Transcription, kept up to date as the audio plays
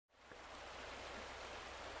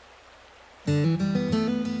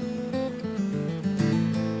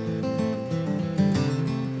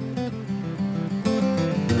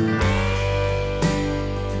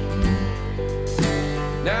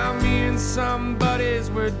Now me and some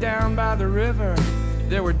buddies were down by the river.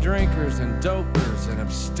 There were drinkers and dopers and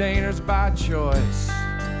abstainers by choice.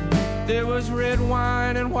 There was red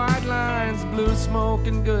wine and white lines, blue smoke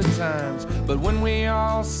and good times. But when we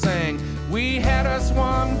all sang, we had us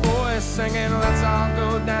one voice singing, let's all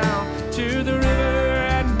go down to the river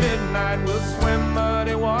at midnight. We'll swim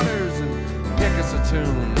muddy waters and pick us a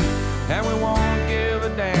tune, and we won't give a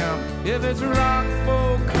damn if it's rock,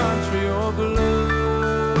 folk, country, or blues.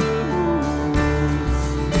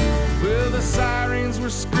 Well, the sirens were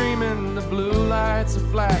screaming, the blue lights are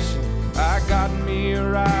flashing. I got me a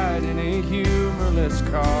ride in a humorless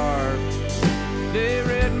car. They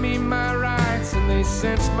read me my rights and they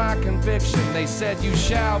cinched my conviction. They said you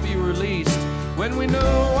shall be released when we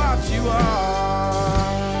know what you are.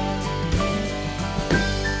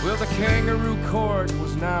 Well, the kangaroo court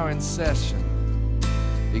was now in session.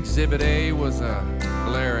 Exhibit A was a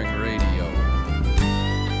blaring radio.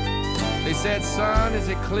 They said, son, is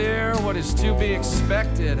it clear what is to be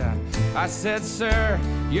expected? I said, sir,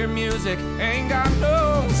 your music ain't got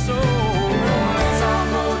no soul. Let's all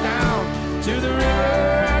go down to the river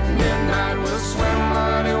at midnight. We'll swim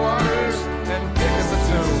muddy waters and pick us a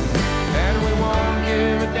tune, and we won't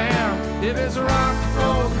give a damn if it's rock,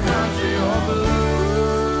 folk, country, or blues.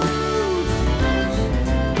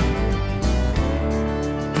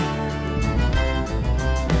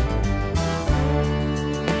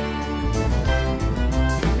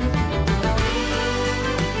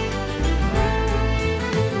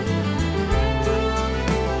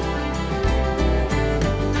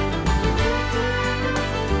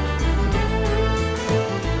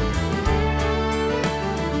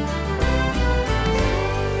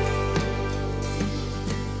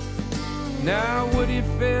 Now Woody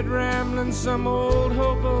fed Ramblin' some old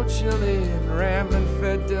hobo chili, and Ramblin'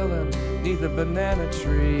 fed Dylan neath a banana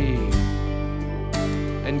tree.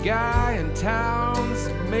 And Guy and Towns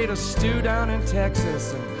made a stew down in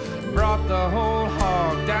Texas and brought the whole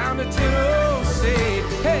hog down to Tennessee.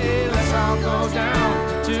 Hey, let's all go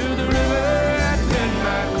down to the river at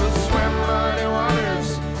midnight. We'll swim muddy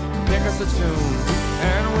waters, pick us a tune,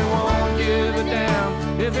 and we won't give a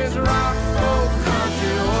damn if it's rock, folk,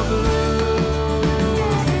 country, or blues.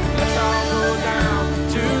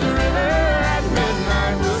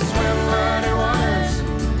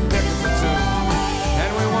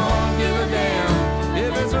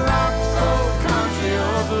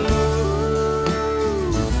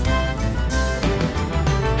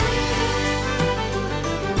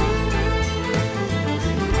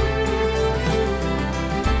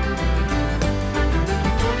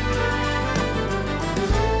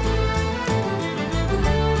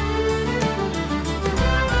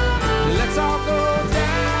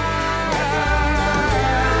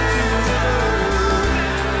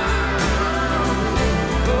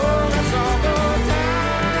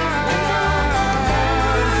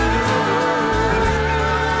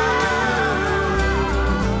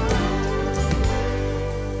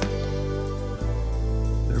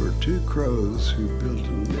 Crows who built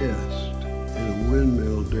a nest in a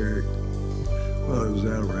windmill derrick. Well, it was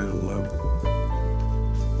out around level.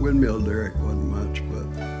 Windmill derrick wasn't much, but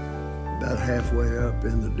about halfway up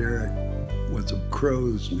in the derrick was a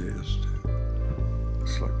crow's nest.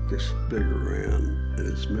 It's like this big around, and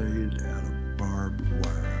it's made out of barbed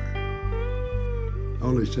wire.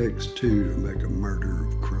 Only takes two to make a murder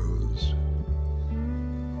of crows.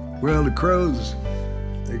 Well, the crows,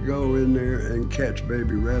 they go in there and catch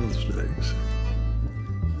baby rattlesnakes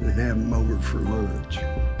and have them over for lunch.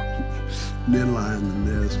 And then line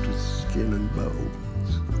the nest with skin and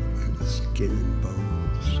bones. Skin and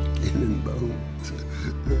bones, skin and bones.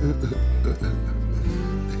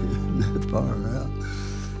 Isn't that far out?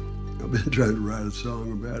 I've been trying to write a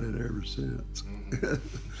song about it ever since.